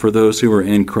condemnation for those who are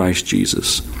in Christ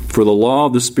Jesus. For the law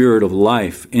of the Spirit of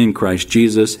life in Christ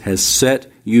Jesus has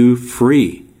set you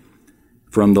free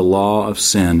from the law of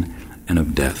sin and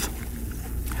of death.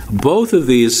 Both of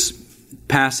these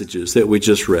passages that we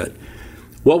just read,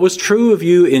 what was true of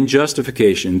you in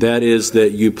justification, that is,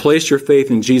 that you placed your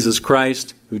faith in Jesus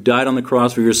Christ, who died on the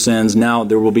cross for your sins. Now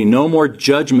there will be no more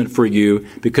judgment for you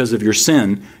because of your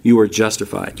sin. You are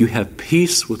justified. You have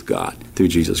peace with God through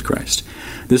Jesus Christ.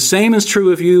 The same is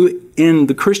true of you in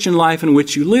the Christian life in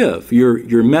which you live.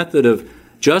 Your method of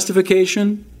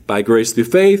justification by grace through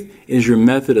faith is your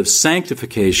method of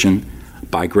sanctification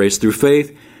by grace through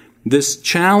faith. This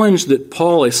challenge that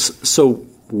Paul is so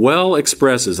well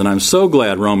expresses, and I'm so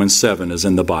glad Romans 7 is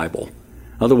in the Bible.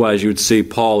 Otherwise, you would see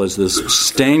Paul as this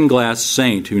stained glass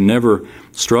saint who never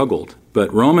struggled.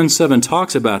 But Romans 7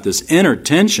 talks about this inner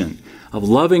tension of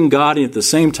loving God and at the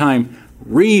same time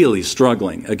really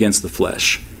struggling against the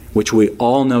flesh, which we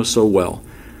all know so well.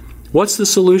 What's the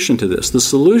solution to this? The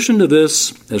solution to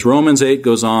this, as Romans 8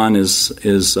 goes on, is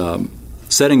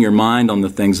setting your mind on the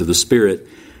things of the Spirit.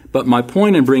 But my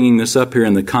point in bringing this up here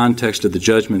in the context of the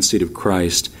judgment seat of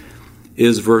Christ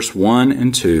is verse 1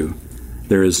 and 2.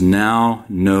 There is now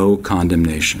no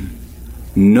condemnation.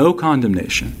 No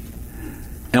condemnation.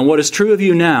 And what is true of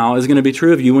you now is going to be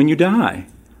true of you when you die.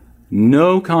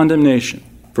 No condemnation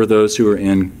for those who are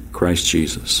in Christ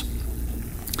Jesus.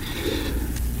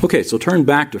 Okay, so turn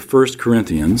back to 1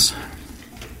 Corinthians.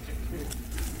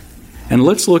 And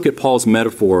let's look at Paul's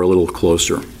metaphor a little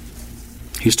closer.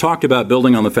 He's talked about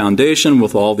building on the foundation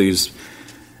with all these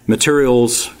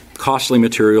materials, costly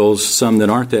materials, some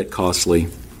that aren't that costly.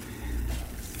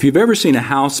 If you've ever seen a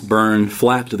house burn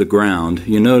flat to the ground,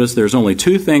 you notice there's only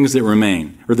two things that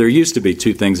remain, or there used to be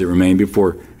two things that remain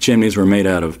before chimneys were made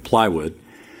out of plywood.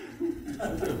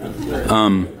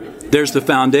 There's the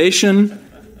foundation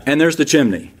and there's the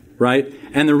chimney, right?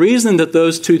 And the reason that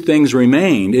those two things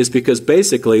remained is because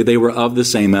basically they were of the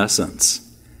same essence.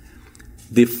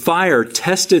 The fire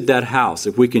tested that house,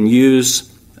 if we can use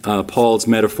Paul's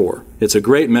metaphor. It's a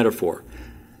great metaphor.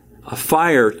 A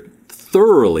fire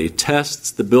thoroughly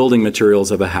tests the building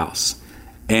materials of a house.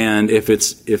 And if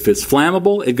it's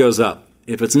flammable, it goes up.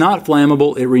 If it's not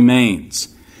flammable, it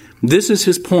remains. This is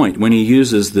his point when he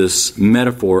uses this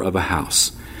metaphor of a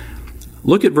house.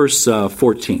 Look at verse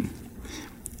 14.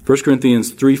 1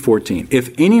 Corinthians 3:14. If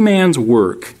any man's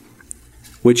work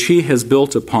which he has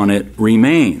built upon it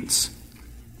remains,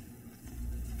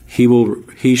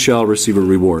 he shall receive a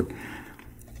reward.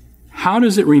 How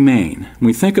does it remain? When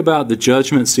we think about the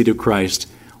judgment seat of Christ,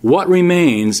 what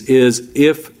remains is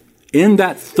if in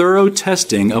that thorough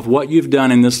testing of what you've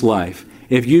done in this life,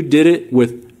 if you did it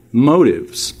with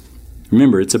motives,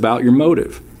 remember, it's about your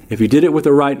motive. If you did it with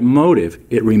the right motive,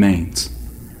 it remains.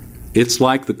 It's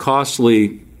like the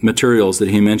costly materials that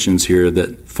he mentions here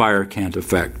that fire can't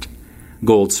affect,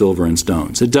 gold, silver, and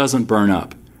stones. It doesn't burn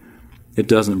up. It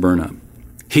doesn't burn up.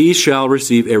 He shall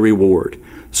receive a reward.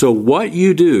 So what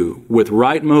you do with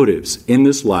right motives in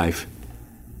this life,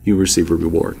 you receive a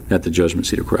reward at the judgment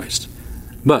seat of Christ.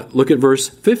 But look at verse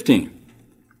 15.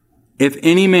 If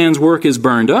any man's work is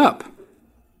burned up,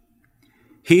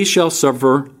 he shall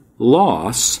suffer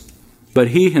loss, but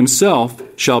he himself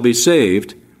shall be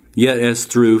saved, yet as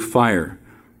through fire.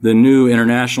 The New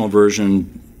International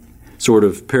Version sort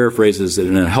of paraphrases it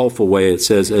in a helpful way. It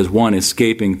says, as one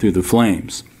escaping through the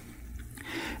flames.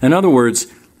 In other words,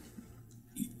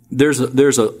 there's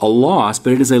a loss,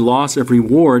 but it is a loss of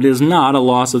reward. It is not a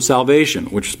loss of salvation,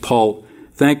 which Paul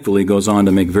thankfully goes on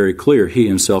to make very clear. He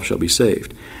himself shall be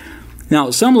saved. Now,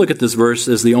 some look at this verse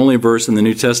as the only verse in the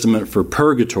New Testament for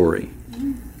purgatory,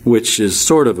 which is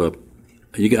sort of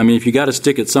if you got to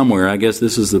stick it somewhere, I guess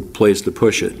this is the place to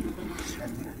push it.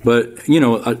 But,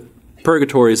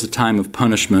 purgatory is a time of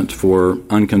punishment for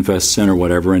unconfessed sin or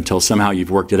whatever until somehow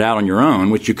you've worked it out on your own,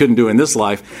 which you couldn't do in this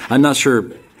life. I'm not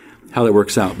sure how that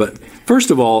works out. But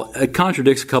first of all, it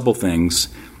contradicts a couple things.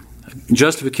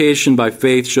 Justification by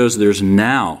faith shows there's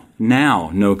now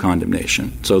no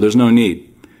condemnation. So there's no need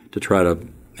to try to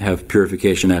have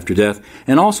purification after death.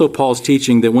 And also Paul's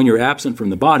teaching that when you're absent from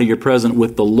the body, you're present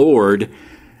with the Lord.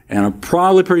 And I'm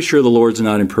probably pretty sure the Lord's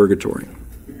not in purgatory.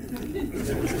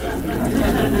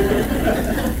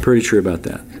 Pretty sure about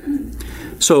that.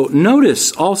 So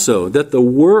notice also that the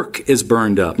work is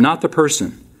burned up, not the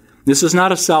person. This is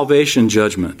not a salvation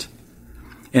judgment.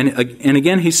 And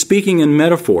again, he's speaking in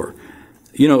metaphor.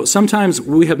 Sometimes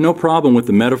we have no problem with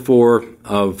the metaphor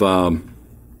of a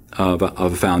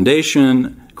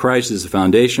foundation. Christ is the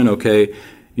foundation, okay?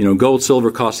 gold,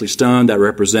 silver, costly stone, that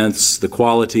represents the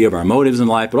quality of our motives in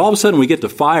life. But all of a sudden we get to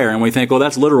fire and we think,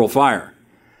 that's literal fire.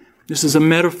 This is a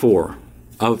metaphor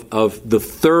of the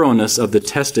thoroughness of the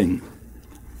testing.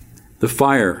 The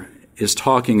fire is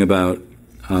talking about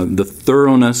the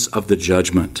thoroughness of the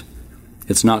judgment.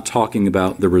 It's not talking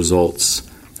about the results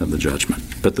of the judgment,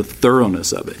 but the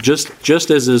thoroughness of it.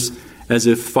 Just as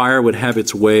if fire would have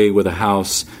its way with a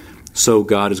house, so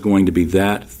God is going to be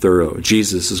that thorough.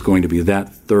 Jesus is going to be that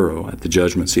thorough at the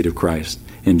judgment seat of Christ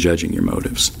in judging your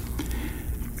motives.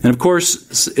 And of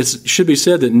course, it should be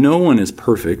said that no one is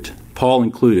perfect, Paul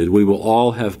included. We will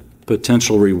all have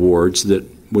potential rewards that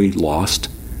we lost,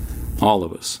 all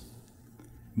of us.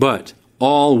 But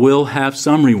all will have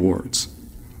some rewards.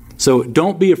 So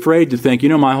don't be afraid to think,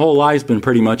 my whole life's been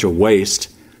pretty much a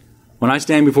waste. When I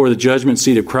stand before the judgment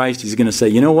seat of Christ, he's going to say,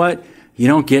 you know what? You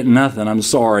don't get nothing, I'm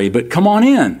sorry, but come on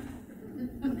in.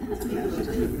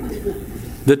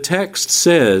 The text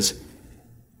says,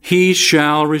 he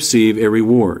shall receive a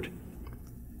reward.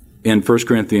 In 1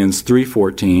 Corinthians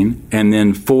 3:14, and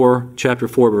then chapter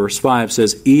 4, verse 5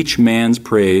 says, each man's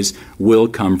praise will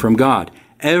come from God.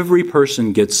 Every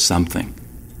person gets something.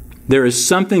 There is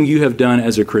something you have done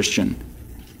as a Christian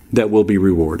that will be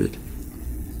rewarded.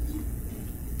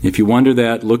 If you wonder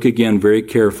that, look again very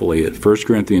carefully at 1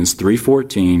 Corinthians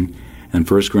 3:14 and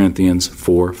 1 Corinthians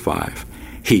 4:5.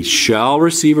 He shall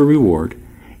receive a reward.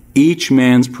 Each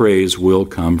man's praise will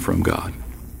come from God.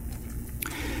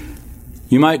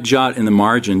 You might jot in the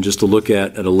margin just to look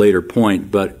at a later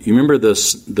point, but you remember the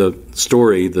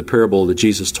story, the parable that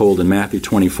Jesus told in Matthew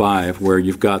 25, where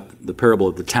you've got the parable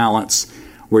of the talents,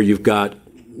 where you've got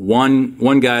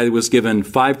one guy was given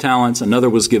 5 talents, another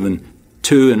was given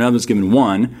 2, and another was given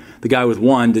 1. The guy with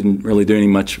 1 didn't really do any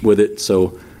much with it,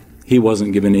 so he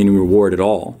wasn't given any reward at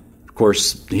all. Of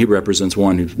course, he represents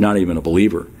one who's not even a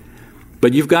believer.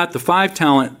 But you've got the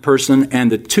 5-talent person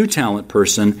and the 2-talent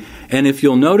person, and if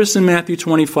you'll notice in Matthew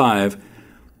 25,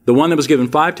 the one that was given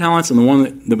 5 talents and the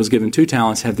one that was given 2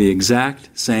 talents have the exact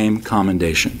same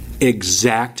commendation.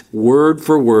 Exact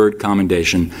word-for-word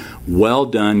commendation. Well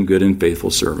done, good and faithful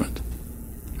servant.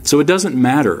 So it doesn't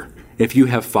matter if you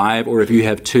have 5 or if you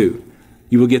have 2.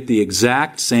 You will get the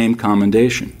exact same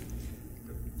commendation.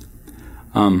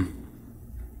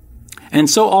 And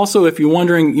so also, if you're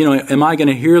wondering, am I going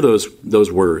to hear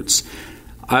those words?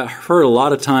 I've heard a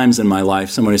lot of times in my life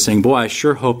somebody saying, boy, I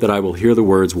sure hope that I will hear the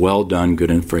words, well done,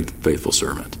 good and faithful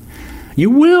servant. You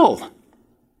will.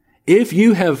 If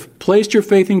you have placed your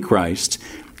faith in Christ,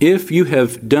 if you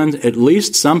have done at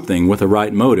least something with a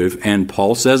right motive, and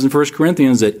Paul says in 1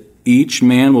 Corinthians that each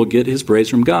man will get his praise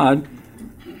from God,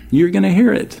 you're going to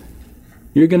hear it.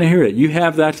 You're going to hear it. You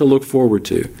have that to look forward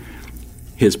to.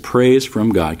 His praise from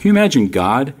God. Can you imagine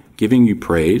God giving you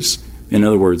praise? In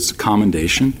other words,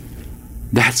 commendation?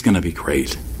 That's going to be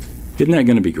great. Isn't that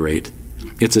going to be great?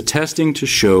 It's a testing to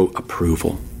show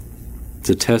approval. It's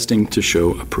a testing to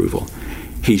show approval.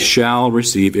 He shall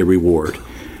receive a reward.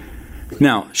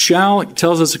 Now, shall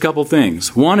tells us a couple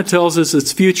things. One, it tells us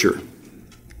it's future.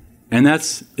 And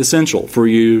that's essential for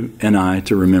you and I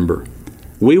to remember.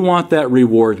 We want that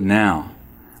reward now.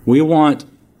 We want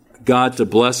God to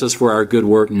bless us for our good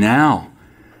work now.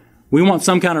 We want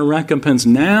some kind of recompense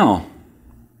now.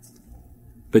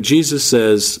 But Jesus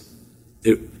says,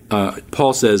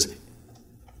 Paul says,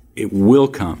 it will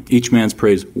come. Each man's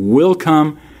praise will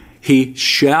come. He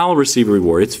shall receive a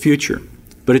reward. It's future.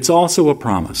 But it's also a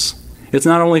promise. It's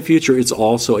not only future, it's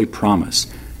also a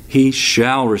promise. He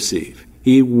shall receive.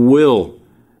 He will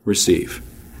receive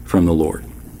from the Lord.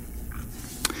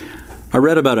 I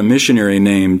read about a missionary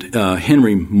named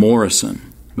Henry Morrison.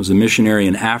 He was a missionary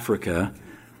in Africa.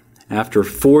 After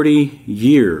 40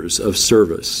 years of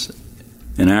service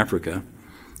in Africa,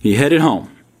 he headed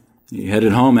home. He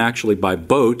headed home actually by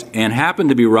boat and happened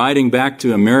to be riding back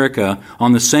to America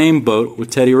on the same boat with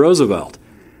Teddy Roosevelt.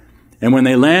 And when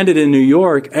they landed in New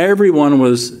York, everyone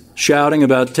was shouting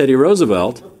about Teddy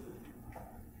Roosevelt.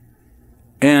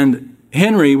 And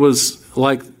Henry was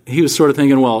he was sort of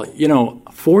thinking,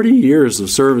 40 years of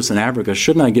service in Africa,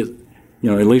 shouldn't I get,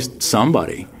 at least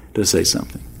somebody to say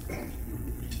something?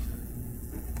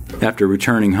 After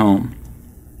returning home.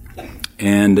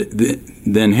 And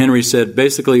then Henry said,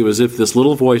 basically it was as if this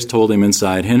little voice told him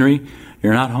inside, Henry,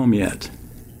 you're not home yet.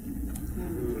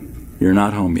 You're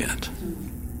not home yet.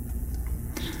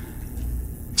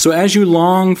 So as you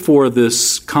long for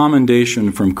this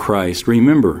commendation from Christ,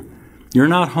 remember, you're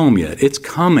not home yet. It's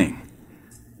coming.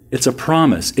 It's a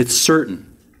promise. It's certain.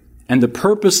 And the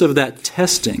purpose of that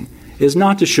testing is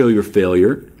not to show your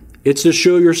failure. It's to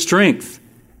show your strength.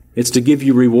 It's to give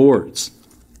you rewards.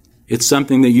 It's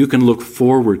something that you can look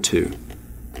forward to.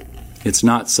 It's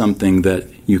not something that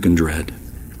you can dread.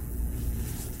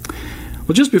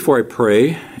 Well, just before I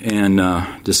pray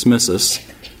and dismiss us,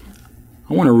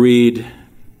 I want to read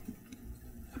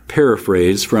a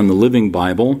paraphrase from the Living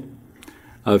Bible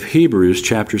of Hebrews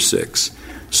chapter 6.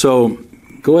 So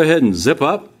go ahead and zip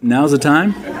up. Now's the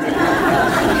time.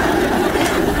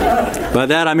 By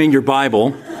that I mean your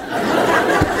Bible.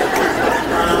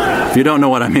 If you don't know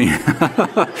what I mean.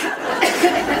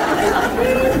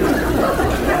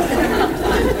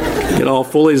 Get all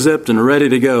fully zipped and ready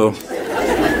to go.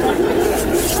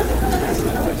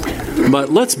 But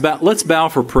let's bow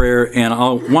for prayer, and I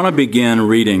want to begin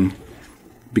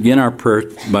our prayer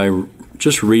by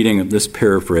just reading this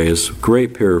paraphrase,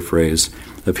 great paraphrase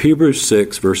of Hebrews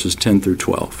 6, verses 10 through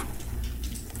 12.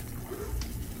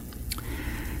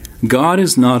 God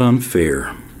is not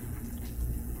unfair.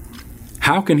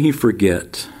 How can he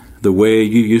forget the way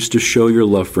you used to show your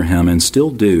love for him and still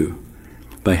do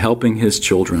by helping his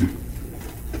children?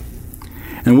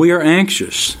 And we are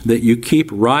anxious that you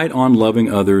keep right on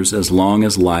loving others as long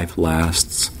as life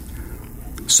lasts,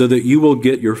 so that you will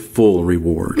get your full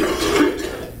reward.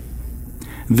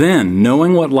 Then,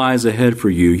 knowing what lies ahead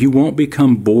for you, you won't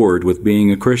become bored with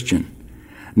being a Christian,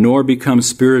 nor become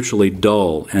spiritually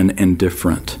dull and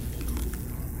indifferent.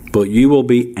 But you will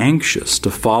be anxious to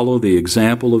follow the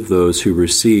example of those who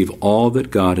receive all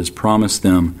that God has promised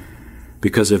them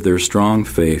because of their strong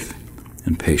faith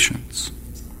and patience.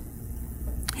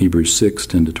 Hebrews 6,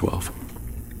 10 to 12.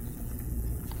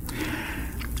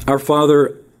 Our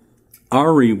Father,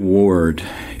 our reward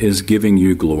is giving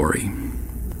you glory.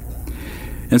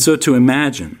 And so to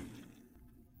imagine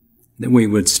that we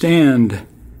would stand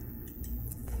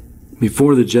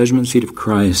before the judgment seat of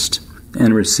Christ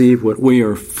and receive what we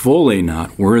are fully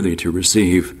not worthy to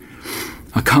receive,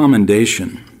 a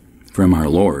commendation from our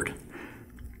Lord.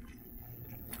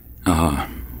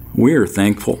 We are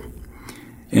thankful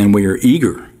and we are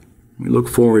eager. We look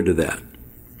forward to that,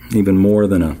 even more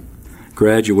than a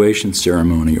graduation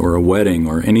ceremony or a wedding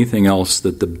or anything else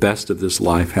that the best of this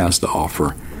life has to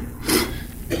offer.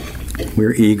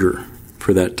 We're eager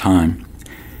for that time.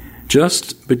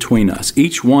 Just between us,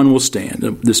 each one will stand.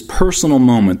 This personal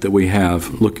moment that we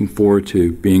have looking forward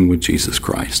to being with Jesus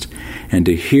Christ and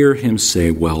to hear him say,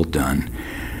 "Well done."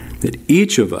 That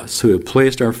each of us who have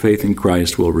placed our faith in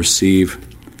Christ will receive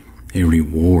a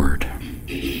reward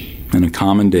and a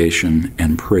commendation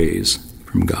and praise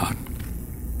from God.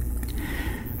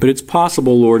 But it's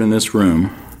possible, Lord, in this room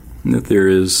that there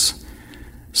is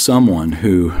someone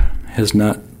who has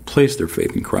not placed their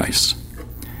faith in Christ.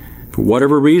 For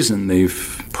whatever reason,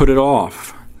 they've put it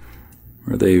off,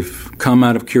 or they've come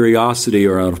out of curiosity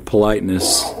or out of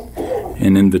politeness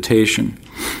and invitation.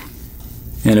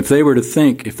 And if they were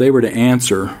to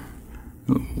answer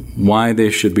why they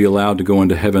should be allowed to go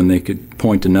into heaven, they could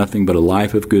point to nothing but a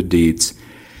life of good deeds.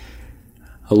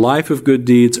 A life of good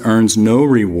deeds earns no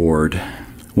reward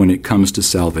when it comes to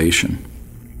salvation.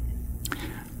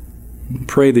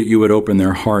 Pray that you would open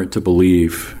their heart to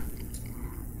believe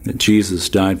that Jesus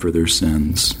died for their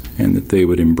sins, and that they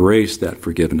would embrace that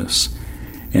forgiveness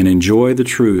and enjoy the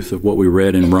truth of what we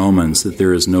read in Romans, that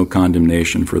there is no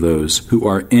condemnation for those who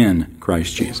are in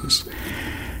Christ Jesus.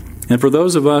 And for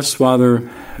those of us, Father,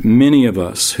 many of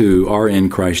us who are in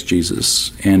Christ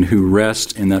Jesus and who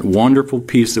rest in that wonderful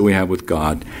peace that we have with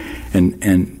God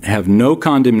and have no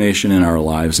condemnation in our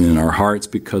lives and in our hearts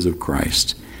because of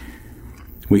Christ,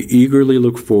 we eagerly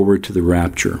look forward to the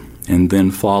rapture and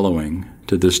then following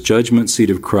to this judgment seat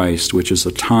of Christ, which is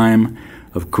a time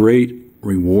of great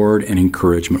reward and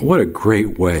encouragement. What a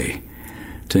great way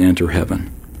to enter heaven.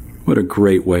 What a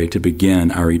great way to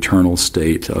begin our eternal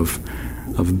state of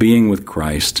being with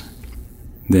Christ,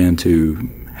 than to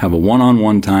have a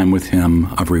one-on-one time with him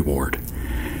of reward.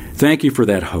 Thank you for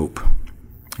that hope,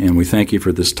 and we thank you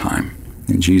for this time.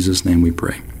 In Jesus' name we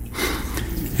pray.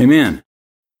 Amen.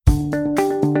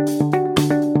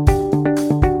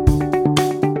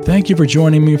 Thank you for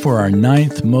joining me for our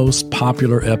 9th most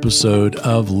popular episode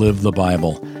of Live the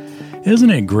Bible. Isn't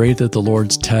it great that the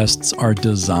Lord's tests are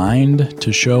designed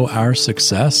to show our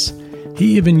success?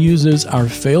 He even uses our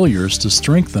failures to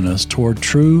strengthen us toward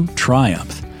true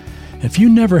triumph. If you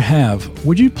never have,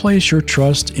 would you place your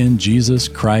trust in Jesus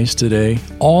Christ today?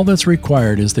 All that's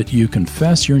required is that you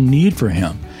confess your need for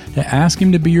him, to ask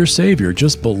him to be your Savior.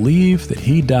 Just believe that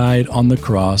he died on the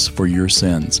cross for your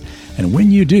sins. And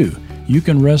when you do, you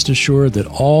can rest assured that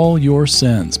all your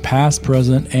sins, past,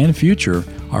 present, and future,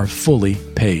 are fully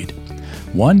paid.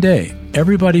 One day,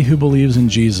 everybody who believes in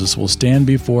Jesus will stand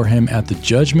before him at the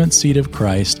judgment seat of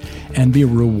Christ and be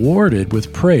rewarded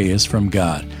with praise from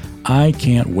God. I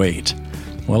can't wait.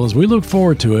 Well, as we look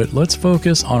forward to it, let's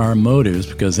focus on our motives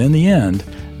because in the end,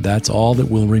 that's all that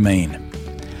will remain.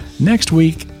 Next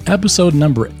week, episode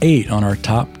number 8 on our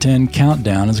Top 10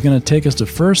 Countdown is going to take us to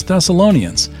 1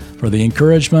 Thessalonians for the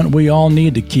encouragement we all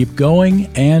need to keep going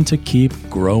and to keep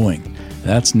growing.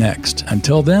 That's next.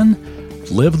 Until then,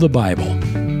 live the Bible.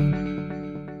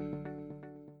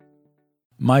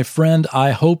 My friend,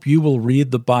 I hope you will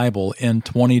read the Bible in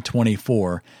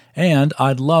 2024, and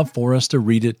I'd love for us to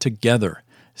read it together,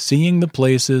 seeing the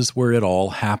places where it all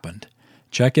happened.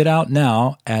 Check it out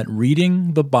now at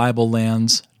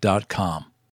readingthebiblelands.com.